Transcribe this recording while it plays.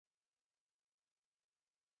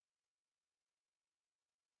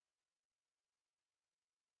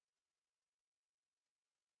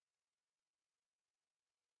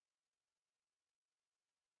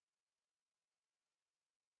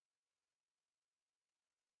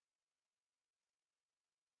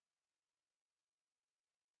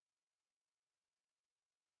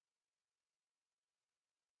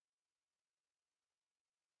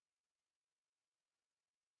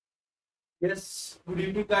Yes, good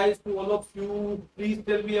evening guys to all of you. Please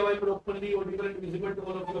tell me, am I properly audible and visible to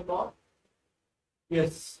all of you or not?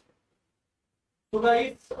 Yes. So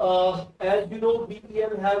guys, as you know,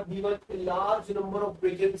 BEL have given a large number of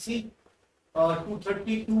vacancy.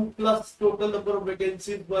 232 plus total number of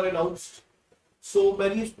vacancies were announced. So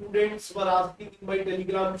many students were asking in my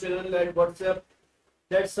Telegram channel and WhatsApp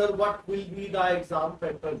that sir, what will be the exam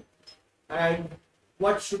pattern and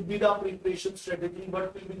what should be the preparation strategy,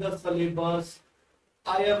 what will be the syllabus.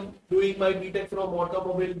 I am doing my BTech from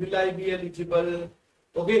automobile, will I be eligible?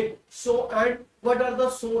 Okay, so and what are the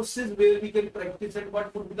sources where we can practice and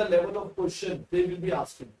what would be the level of question they will be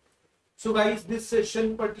asking. So guys, this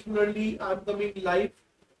session particularly I am coming live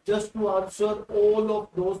just to answer all of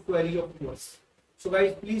those queries of yours. So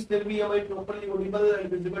guys, please tell me, am I properly audible and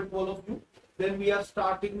visible to all of you? Then we are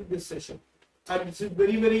starting this session. And this is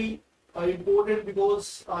very important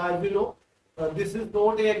because as you know, this is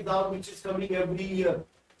not a exam which is coming every year.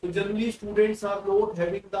 So generally students are not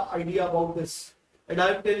having the idea about this. And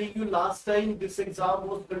I am telling you, last time this exam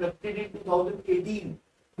was conducted in 2018.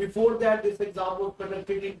 Before that, this exam was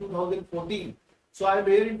conducted in 2014. So I am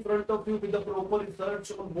here in front of you with the proper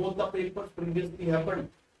research on both the papers previously happened.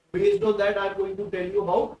 Based on that, I am going to tell you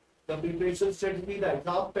about the preparation strategy, the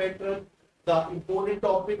exam pattern, the important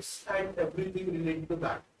topics and everything related to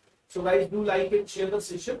that. So guys, do like and share the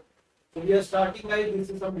session. So we are starting guys, this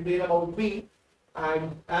is some detail about me,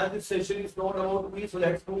 and as this session is not about me, so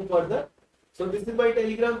let's move further. So this is my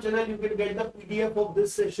Telegram channel. You can get the PDF of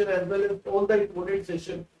this session as well as all the important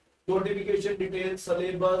session, notification details,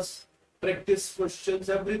 syllabus, practice questions,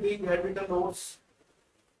 everything, handwritten notes.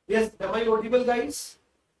 Yes, am I audible guys?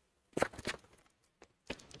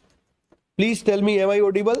 Please tell me, am I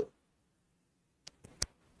audible?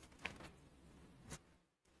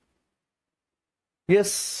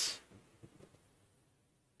 Yes.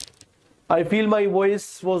 I feel my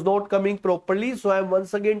voice was not coming properly, so I am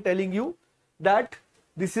once again telling you that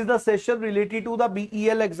this is the session related to the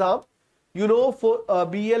BEL exam. You know, for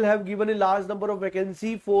BEL have given a large number of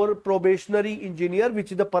vacancy for probationary engineer,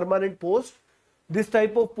 which is the permanent post. This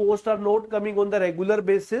type of posts are not coming on the regular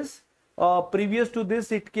basis. Previous to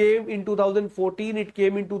this, it came in 2014, it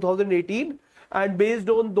came in 2018, and based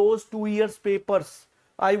on those 2 years papers,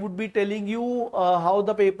 I would be telling you how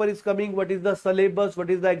the paper is coming, what is the syllabus,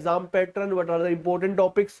 what is the exam pattern, what are the important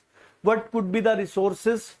topics, what could be the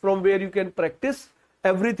resources from where you can practice.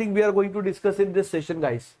 Everything we are going to discuss in this session,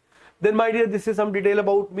 guys. Then, my dear, this is some detail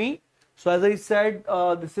about me. So, as I said,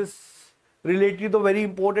 this is related to very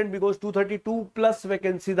important because 232 plus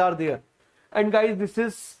vacancies are there. And guys, this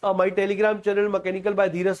is my Telegram channel, Mechanical by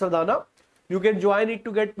Dheeraj Sardana. You can join it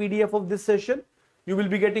to get PDF of this session. You will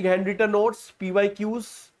be getting handwritten notes,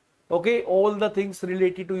 PYQs, okay, all the things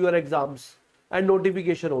related to your exams and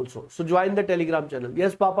notification also. So join the Telegram channel.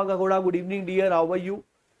 Yes, Papa Kagoda, good evening, dear. How are you?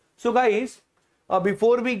 So guys,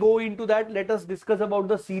 before we go into that, let us discuss about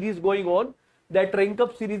the series going on. That rank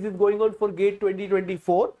up series is going on for GATE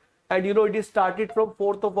 2024, and you know it is started from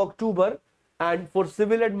 4th of October. And for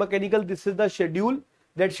civil and mechanical, this is the schedule.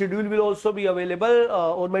 That schedule will also be available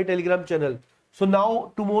on my Telegram channel. So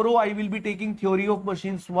now tomorrow I will be taking theory of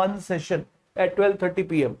machines 1 session at 12:30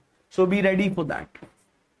 p.m. So be ready for that.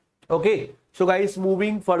 Okay. So guys,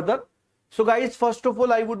 moving further. So guys, first of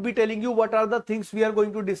all, I would be telling you what are the things we are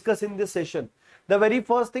going to discuss in this session. The very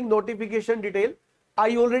first thing, notification detail.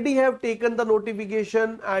 I already have taken the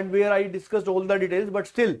notification and where I discussed all the details, but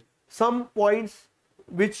still some points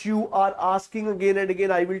which you are asking again and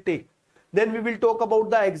again I will take. Then we will talk about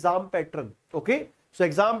the exam pattern. Okay. So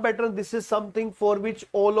exam pattern, this is something for which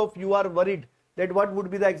all of you are worried that what would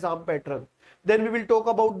be the exam pattern. Then we will talk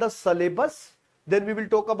about the syllabus. Then we will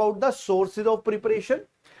talk about the sources of preparation.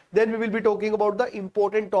 Then we will be talking about the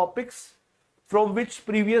important topics from which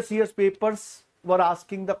previous year's papers were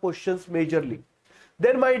asking the questions majorly.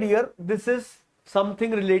 Then my dear, this is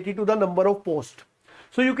something related to the number of posts.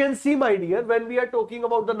 So you can see my dear, when we are talking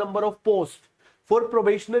about the number of posts for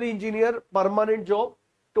probationary engineer permanent job,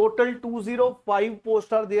 total 205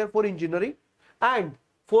 posts are there for engineering, and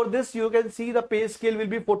for this you can see the pay scale will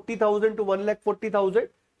be 40,000 to 1,40,000.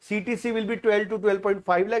 CTC will be 12 to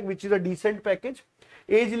 12.5 lakh, which is a decent package.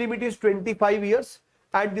 Age limit is 25 years,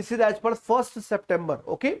 and this is as per 1st September.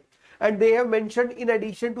 Okay, and they have mentioned in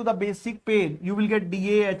addition to the basic pay, you will get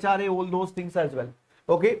DA, HRA, all those things as well.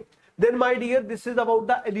 Okay, then my dear, this is about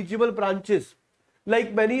the eligible branches.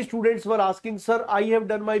 Like many students were asking, sir, I have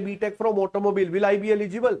done my BTech from automobile. Will I be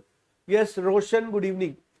eligible? Yes, Roshan, good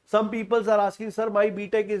evening. Some people are asking, sir, my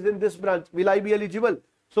BTech is in this branch. Will I be eligible?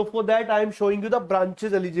 So for that, I am showing you the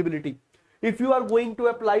branches eligibility. if you are going to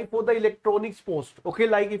apply for the electronics post, okay,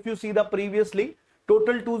 like if you see the previously,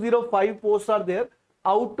 total 205 posts are there,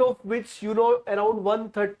 out of which, you know, around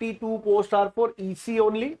 132 posts are for EC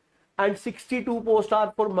only and 62 posts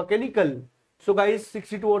are for mechanical. So guys,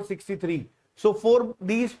 62 or 63. So for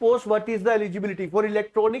these posts, what is the eligibility? For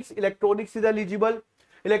electronics, electronics is eligible.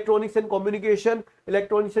 Electronics and communication,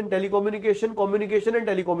 electronics and telecommunication, communication and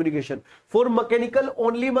telecommunication. For mechanical,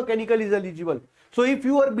 only mechanical is eligible. So if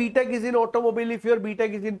your BTech is in automobile, if your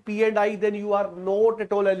BTech is in P&I, then you are not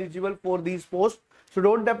at all eligible for these posts. So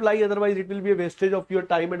don't apply, otherwise it will be a wastage of your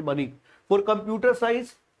time and money. For computer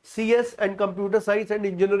science, CS and computer science and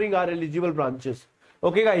engineering are eligible branches.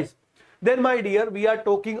 Okay guys. Then my dear, we are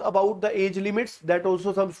talking about the age limits that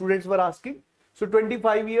also some students were asking. So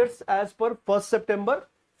 25 years as per 1st September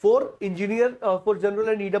for engineer, for general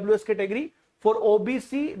and EWS category. For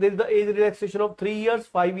OBC, there is the age relaxation of 3 years,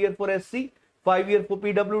 5 years for SC, 5 years for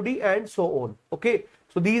PWD and so on. Okay.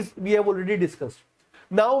 So these we have already discussed.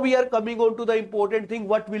 Now we are coming on to the important thing,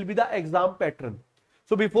 what will be the exam pattern.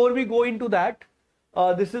 So before we go into that,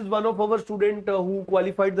 this is one of our student who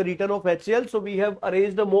qualified the return of HL. So we have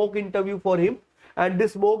arranged a mock interview for him, and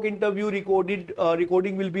this mock interview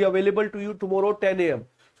recording will be available to you tomorrow 10 AM.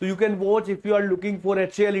 So you can watch if you are looking for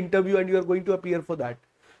HL interview and you are going to appear for that.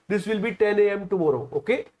 This will be 10 AM tomorrow.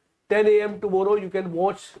 Okay, 10 AM tomorrow you can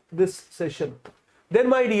watch this session. Then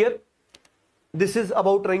my dear, this is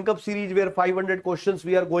about rank up series where 500 questions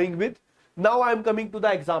we are going with. Now I am coming to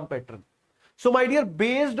the exam pattern. So my dear,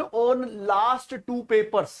 based on last two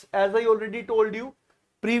papers, as I already told you,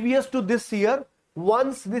 previous to this year,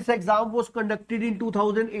 once this exam was conducted in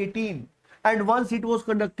 2018 and once it was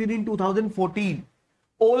conducted in 2014.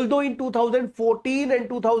 Although in 2014 and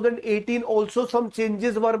 2018 also some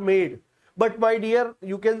changes were made. But my dear,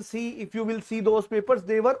 you can see, if you will see those papers,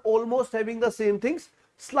 they were almost having the same things.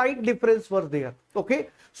 Slight difference were there. Okay.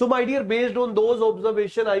 So my dear, based on those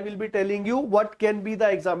observations, I will be telling you what can be the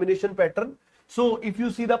examination pattern. So if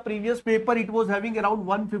you see the previous paper, it was having around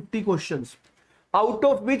 150 questions, out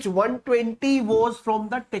of which 120 was from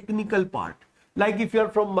the technical part. Like if you are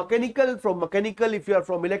from mechanical, if you are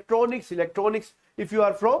from electronics, if you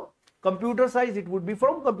are from computer science, it would be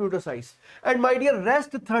from computer science. And my dear,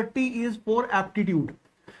 rest 30 is for aptitude.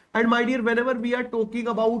 And my dear, whenever we are talking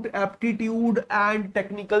about aptitude and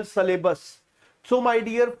technical syllabus, so my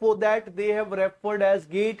dear, for that they have referred as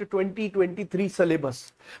GATE 2023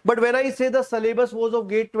 syllabus. But when I say the syllabus was of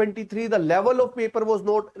GATE 23, the level of paper was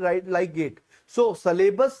not right like GATE. So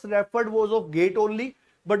syllabus referred was of GATE only,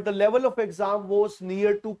 but the level of exam was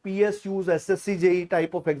near to PSU's SSC JE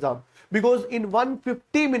type of exam. Because in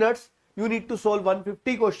 150 minutes, you need to solve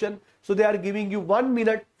 150 question. So they are giving you 1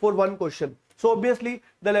 minute for one question. So obviously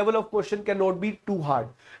the level of question cannot be too hard.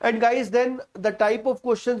 And guys, then the type of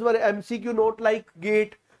questions were MCQ, not like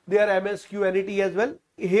GATE, they are MSQ, NET as well.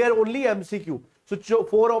 Here only MCQ. So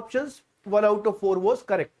 4 options, 1 out of 4 was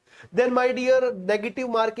correct. Then my dear, negative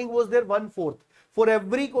marking was there 1/4. For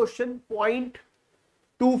every question,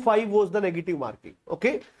 0.25 was the negative marking.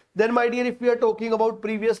 Okay. Then my dear, if we are talking about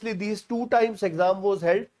previously, these 2 times exam was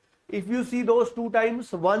held. If you see those 2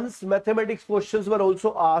 times, once mathematics questions were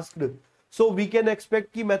also asked. So we can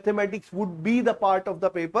expect that mathematics would be the part of the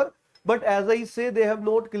paper. But as I say, they have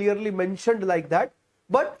not clearly mentioned like that,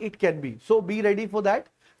 but it can be. So be ready for that.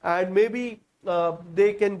 And maybe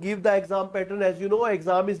they can give the exam pattern. As you know,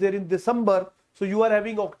 exam is there in December. So you are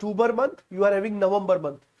having October month, you are having November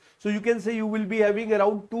month. So you can say you will be having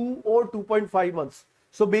around 2 or 2.5 months.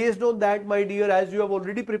 So based on that, my dear, as you have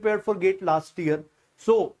already prepared for GATE last year,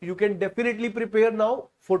 so you can definitely prepare now.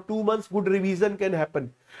 For 2 months, good revision can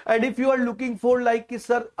happen. And if you are looking for like,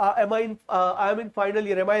 sir, I am in final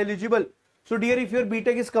year, am I eligible? So dear, if your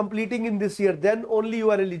BTech is completing in this year, then only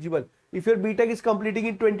you are eligible. If your BTech is completing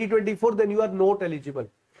in 2024, then you are not eligible.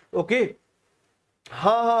 Okay.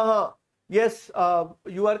 Yes,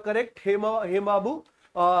 you are correct. Hemabu,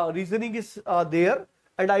 reasoning is there.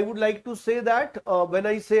 And I would like to say that when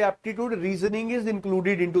I say aptitude, reasoning is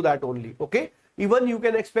included into that only. Okay. Even you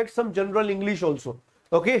can expect some general English also.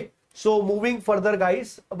 Okay. So moving further,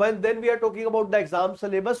 guys, then we are talking about the exam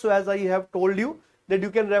syllabus. So as I have told you that you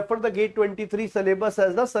can refer the GATE 23 syllabus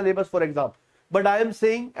as the syllabus for exam. But I am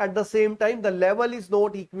saying at the same time, the level is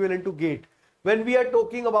not equivalent to GATE. When we are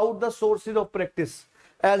talking about the sources of practice,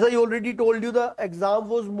 as I already told you, the exam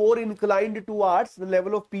was more inclined towards the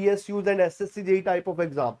level of PSUs and SSCJ type of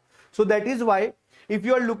exam. So that is why if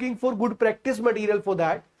you are looking for good practice material for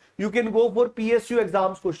that, you can go for PSU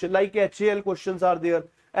exams question, like HAL questions are there,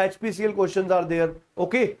 HPCL questions are there.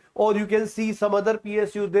 Okay. Or you can see some other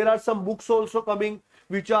PSUs. There are some books also coming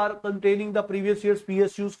which are containing the previous year's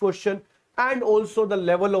PSUs question. and also the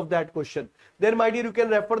level of that question. Then my dear, you can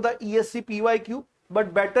refer the ESC PYQ,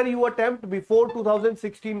 but better you attempt before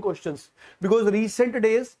 2016 questions, because recent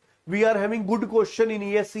days we are having good question in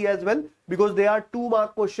ESC as well, because they are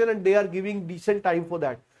 2-mark question and they are giving decent time for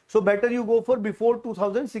that. So better you go for before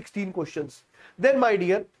 2016 questions. Then my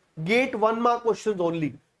dear, GATE 1-mark questions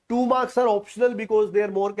only. 2 marks are optional because there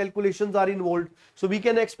more calculations are involved. So we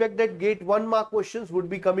can expect that GATE 1-mark questions would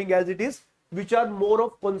be coming as it is, which are more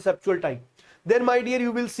of conceptual type. Then my dear,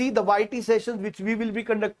 you will see the YT sessions which we will be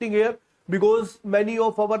conducting here, because many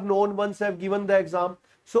of our known ones have given the exam.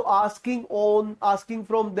 So asking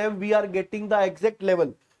from them, we are getting the exact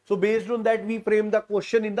level. So based on that, we frame the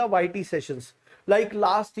question in the YT sessions. Like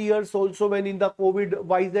last year's also, when in the COVID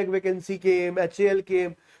BYJU'S vacancy came, HAL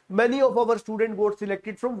came, many of our students got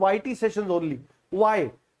selected from YT sessions only.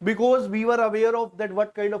 Why? Because we were aware of that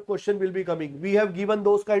what kind of question will be coming. We have given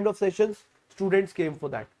those kind of sessions, students came for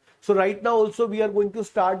that. So right now also we are going to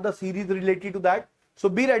start the series related to that. So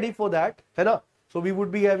be ready for that. Hai na? So we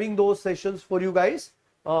would be having those sessions for you guys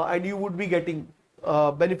and you would be getting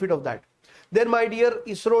benefit of that. Then my dear,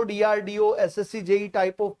 ISRO, DRDO, SSC, JE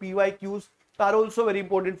type of PYQs are also very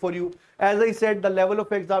important for you. As I said, the level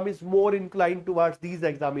of exam is more inclined towards these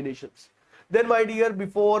examinations. Then my dear,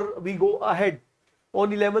 before we go ahead,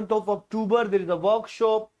 on 11th of October, there is a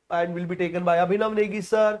workshop and will be taken by Abhinav Negi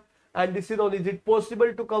sir. And this is on, is it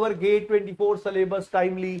possible to cover GATE 24 syllabus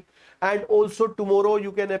timely? And also tomorrow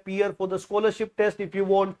you can appear for the scholarship test if you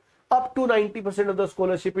want up to 90% of the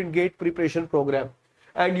scholarship in GATE preparation program.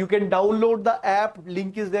 And you can download the app,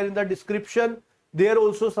 link is there in the description. There are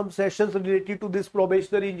also some sessions related to this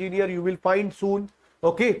probationary engineer you will find soon,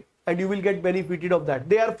 okay, and you will get benefited of that.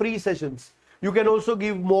 They are free sessions. You can also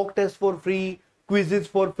give mock tests for free, quizzes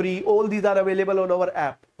for free. All these are available on our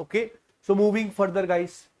app, okay. So moving further,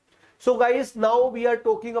 guys. So guys, now we are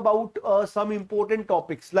talking about some important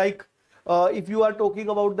topics. Like if you are talking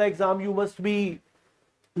about the exam, you must be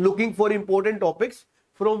looking for important topics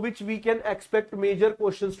from which we can expect major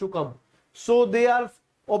questions to come. So they are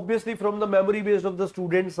obviously from the memory base of the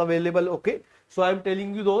students available, okay. So I am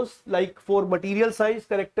telling you those, like for material science,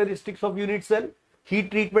 characteristics of unit cell,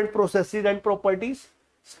 heat treatment processes and properties,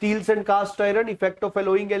 steels and cast iron, effect of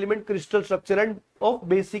alloying element, crystal structure and of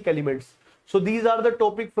basic elements. So these are the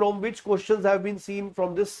topic from which questions have been seen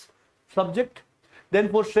from this subject. Then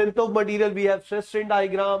for strength of material, we have stress strain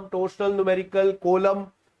diagram, torsional numerical,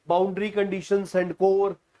 column, boundary conditions and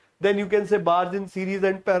core. Then you can say bars in series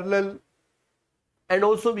and parallel. And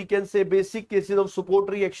also we can say basic cases of support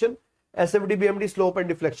reaction, SFD, BMD, slope and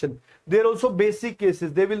deflection. They are also basic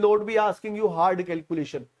cases. They will not be asking you hard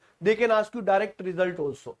calculation. They can ask you direct result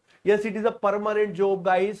also. Yes, it is a permanent job,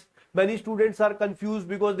 guys. Many students are confused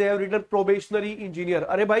because they have written probationary engineer.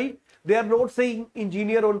 Arey bhai, they are not saying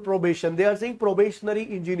engineer on probation. They are saying probationary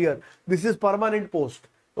engineer. This is permanent post.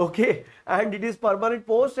 Okay. And it is permanent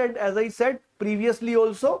post. And as I said previously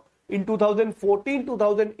also, in 2014,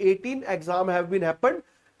 2018 exam have been happened.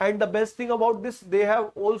 And the best thing about this, they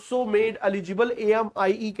have also made eligible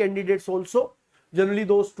AMIE candidates also. Generally,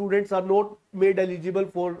 those students are not made eligible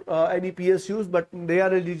for any PSUs, but they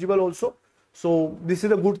are eligible also. So this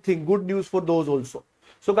is a good thing, good news for those also.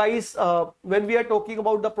 So guys, when we are talking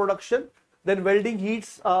about the production, then welding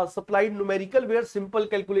heats supplied numerical where simple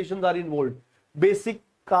calculations are involved. Basic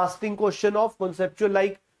casting question of conceptual,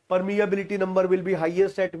 like permeability number will be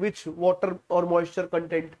highest at which water or moisture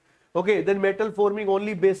content. Okay, then metal forming,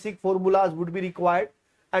 only basic formulas would be required.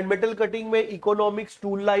 And metal cutting mein economics,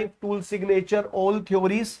 tool life, tool signature, all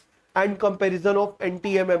theories and comparison of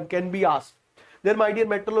NTMM can be asked. Then my dear,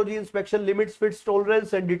 metrology inspection, limits, fits,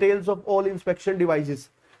 tolerance and details of all inspection devices.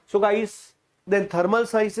 So guys, then thermal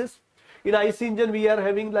sciences. In IC engine we are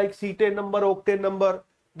having like cetane number, octane number,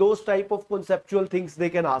 those type of conceptual things they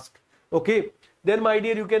can ask. Okay. Then my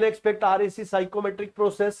dear, you can expect RAC psychometric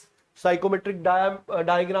process, psychometric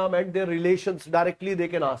diagram and their relations directly they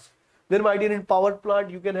can ask. Then my dear, in power plant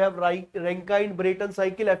you can have Rankine-Brayton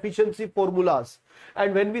cycle efficiency formulas.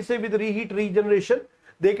 And when we say with reheat regeneration,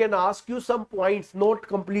 they can ask you some points, not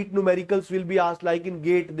complete numericals will be asked, like in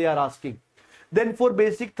GATE they are asking. Then for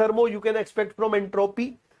basic thermo, you can expect from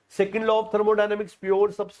entropy, second law of thermodynamics,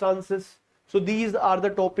 pure substances. So these are the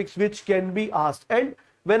topics which can be asked. And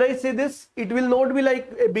when I say this, it will not be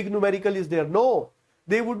like a big numerical is there. No,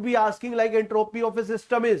 they would be asking like entropy of a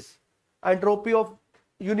system is, entropy of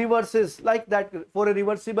universe is, like that for a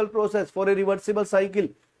reversible process, for a reversible cycle.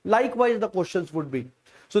 Likewise, the questions would be.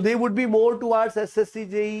 So they would be more towards SSC,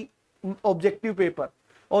 JE objective paper,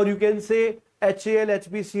 or you can say HAL,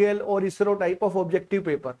 HPCL or ISRO type of objective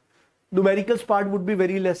paper. numericals part would be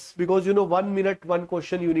very less, because 1 minute, one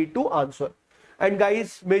question you need to answer. And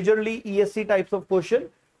guys, majorly ESC types of question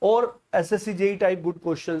or SSC JEE type good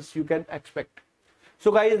questions you can expect.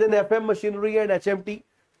 So guys, then FM machinery and HMT,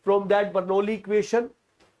 from that Bernoulli equation,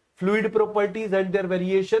 fluid properties and their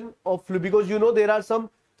variation of fluid, because there are some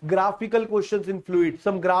graphical questions in fluid.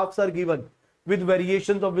 Some graphs are given with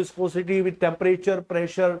variations of viscosity, with temperature,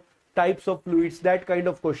 pressure, types of fluids, that kind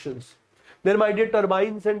of questions. There might be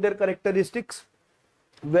turbines and their characteristics,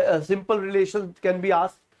 simple relations can be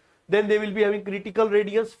asked. Then they will be having critical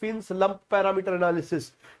radius, fins, lump parameter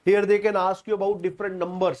analysis. Here they can ask you about different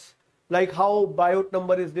numbers, like how Biot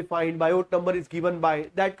number is defined, Biot number is given by,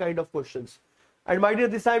 that kind of questions. And my dear,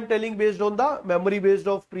 this I am telling based on the memory based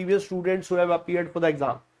of previous students who have appeared for the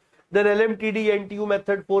exam. Then LMTD NTU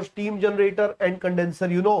method for steam generator and condenser.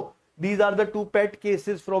 These are the two pet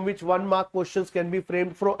cases from which 1 mark questions can be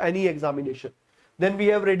framed for any examination. Then we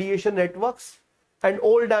have radiation networks and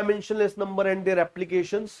all dimensionless number and their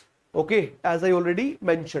applications. Okay, as I already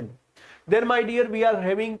mentioned. Then my dear, we are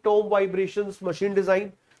having tone vibrations, machine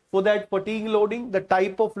design. For that, fatigue loading, the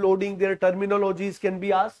type of loading, their terminologies can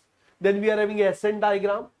be asked. Then we are having ascent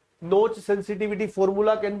diagram, notch sensitivity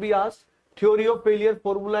formula can be asked, theory of failure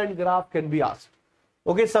formula and graph can be asked.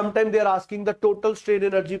 Okay, sometimes they are asking the total strain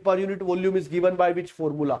energy per unit volume is given by which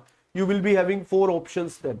formula. You will be having 4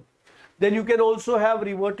 options then. Then you can also have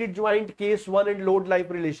reverted joint, case 1 and load life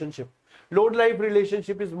relationship. Load life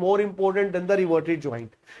relationship is more important than the reverted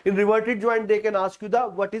joint. In reverted joint, they can ask you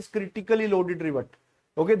what is critically loaded rivet.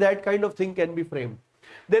 Okay, that kind of thing can be framed.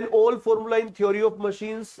 Then all formula in theory of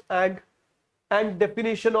machines and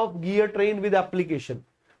definition of gear train with application.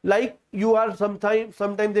 Like you are sometimes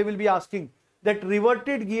they will be asking that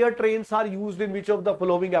reverted gear trains are used in which of the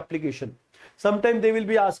following application. Sometimes they will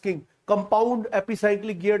be asking compound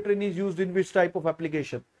epicyclic gear train is used in which type of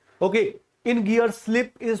application. Okay, in gear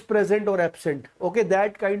slip is present or absent. Okay,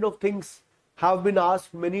 that kind of things have been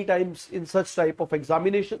asked many times in such type of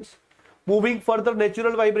examinations. Moving further,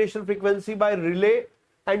 natural vibration frequency by relay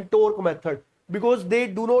and torque method, because they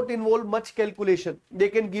do not involve much calculation. They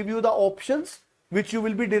can give you the options which you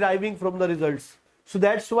will be deriving from the results. So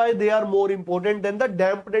that's why they are more important than the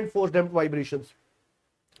damped and force damped vibrations,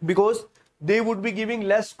 because they would be giving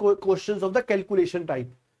less questions of the calculation type.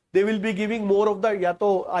 They will be giving more of the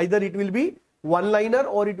either it will be one liner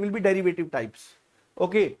or it will be derivative types.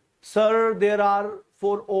 Okay, sir, there are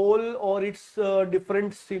for all or it's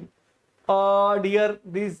different stream. Dear,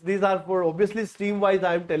 these are for obviously stream wise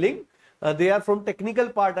I am telling. They are from technical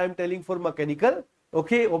part I am telling for mechanical.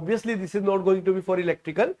 Okay, obviously this is not going to be for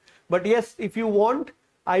electrical, but yes, if you want,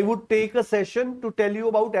 I would take a session to tell you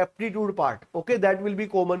about aptitude part. Okay, that will be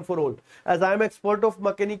common for all. As I am expert of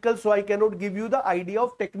mechanical, so I cannot give you the idea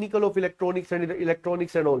of technical of electronics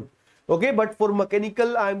and all. Okay, but for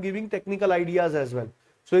mechanical, I am giving technical ideas as well.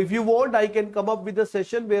 So if you want, I can come up with a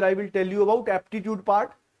session where I will tell you about aptitude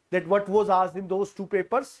part, that what was asked in those 2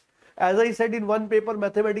 papers. As I said, in 1 paper,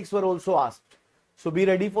 mathematics were also asked. So be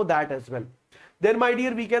ready for that as well. Then my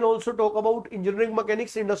dear, we can also talk about engineering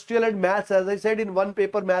mechanics, industrial and maths. As I said, in 1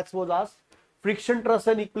 paper maths was asked. Friction, truss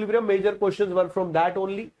and equilibrium, major questions were from that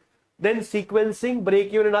only. Then sequencing,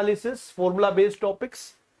 break-even analysis, formula based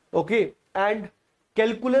topics. Okay, and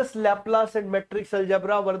calculus, Laplace and matrix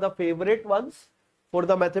algebra were the favorite ones for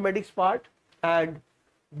the mathematics part. And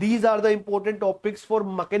these are the important topics for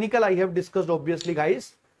mechanical I have discussed obviously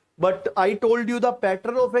guys. But I told you the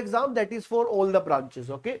pattern of exam, that is for all the branches.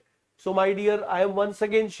 Okay. So my dear, I am once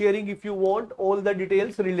again sharing, if you want, all the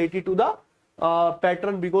details related to the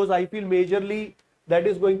pattern, because I feel majorly that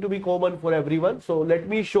is going to be common for everyone. So let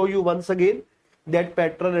me show you once again that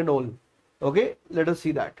pattern and all. Okay, let us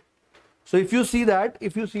see that. So if you see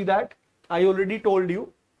that, I already told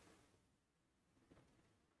you.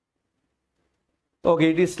 Okay,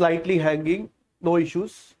 it is slightly hanging, no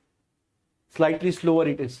issues. Slightly slower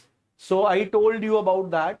it is. So I told you about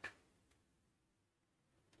that.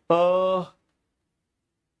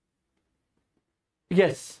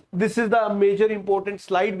 Yes, this is the major important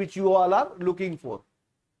slide which you all are looking for.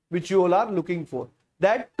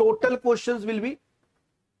 That total questions will be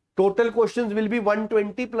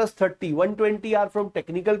 120 plus 30. 120 are from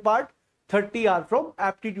technical part, 30 are from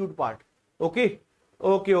aptitude part. Okay.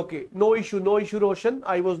 No issue, Roshan.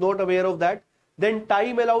 I was not aware of that. Then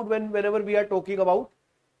time allowed whenever we are talking about.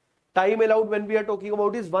 Time allowed when we are talking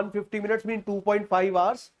about is 150 minutes, mean 2.5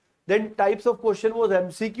 hours. Then types of question was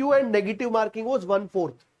MCQ and negative marking was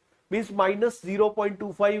 1/4. Means minus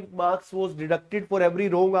 0.25 marks was deducted for every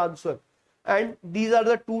wrong answer. And these are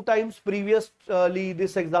the 2 times previously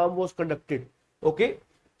this exam was conducted. Okay.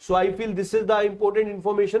 So I feel this is the important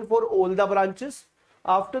information for all the branches.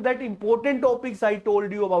 After that, important topics I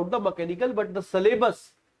told you about the mechanical, but the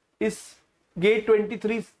syllabus is GATE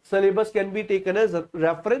 23 syllabus can be taken as a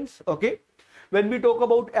reference. Okay. When we talk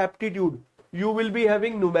about aptitude, you will be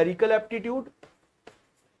having numerical aptitude.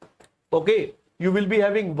 Okay. You will be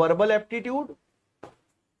having verbal aptitude.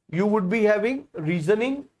 You would be having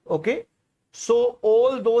reasoning. Okay. So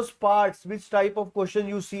all those parts, which type of question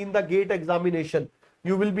you see in the GATE examination,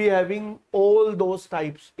 you will be having all those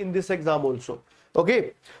types in this exam also.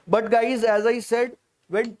 Okay. But guys, as I said,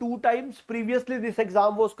 when 2 times previously this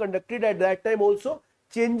exam was conducted, at that time also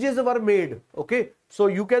changes were made. Okay. So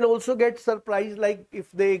you can also get surprised, like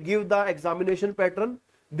if they give the examination pattern,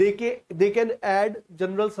 they can add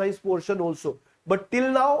general science portion also. But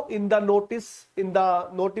till now in the notice, in the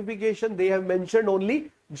notification, they have mentioned only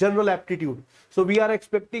general aptitude. So we are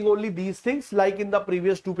expecting only these things, like in the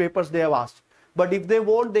previous 2 papers they have asked. But if they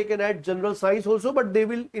want, they can add general science also, but they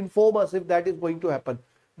will inform us if that is going to happen.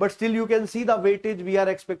 But still you can see the weightage we are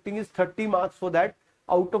expecting is 30 marks for that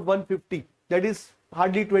out of 150. That is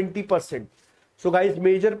hardly 20%. So guys,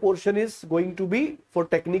 major portion is going to be for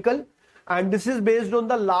technical, and this is based on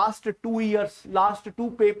the last 2 years, last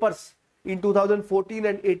 2 papers in 2014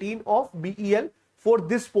 and 18 of BEL for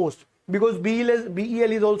this post, because BEL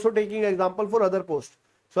is also taking example for other posts.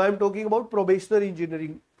 So I am talking about probationary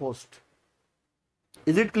engineering post.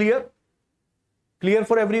 Is it clear? Clear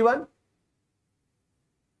for everyone?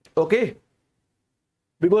 Okay.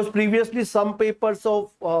 Because previously some papers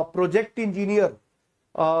of project engineer,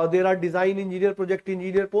 there are design engineer, project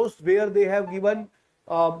engineer posts where they have given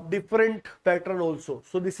different pattern also.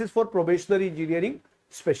 So this is for probationary engineering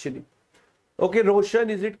specially. Okay, Roshan,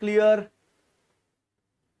 is it clear?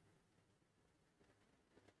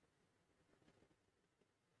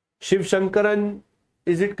 Shiv Shankaran,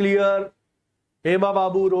 is it clear? Hema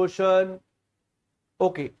Babu, Roshan.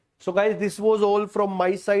 Okay. So guys, this was all from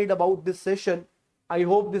my side about this session. I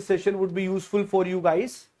hope this session would be useful for you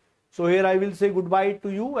guys. So here I will say goodbye to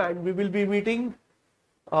you, and we will be meeting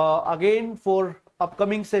again for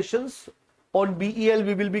upcoming sessions. On BEL,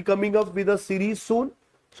 we will be coming up with a series soon.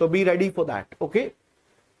 So be ready for that. Okay.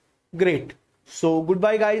 Great. So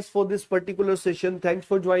goodbye guys for this particular session. Thanks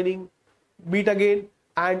for joining. Meet again.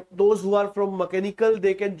 And those who are from mechanical,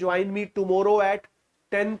 they can join me tomorrow at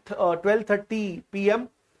 12:30 p.m.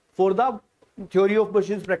 for the theory of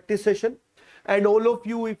machines practice session. And all of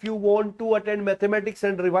you, if you want to attend mathematics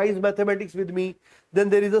and revise mathematics with me, then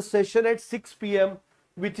there is a session at 6 p.m.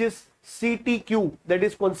 which is CTQ, that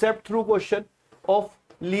is concept through question of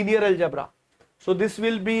linear algebra. So this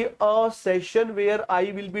will be a session where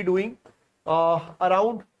I will be doing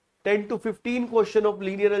around 10 to 15 question of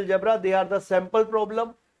linear algebra. They are the sample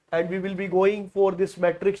problem, and we will be going for this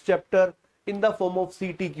matrix chapter in the form of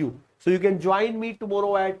CTQ. So you can join me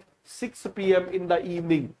tomorrow at 6 p.m. in the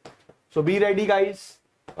evening. So be ready guys.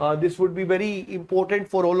 This would be very important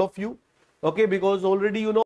for all of you. Okay, because already you know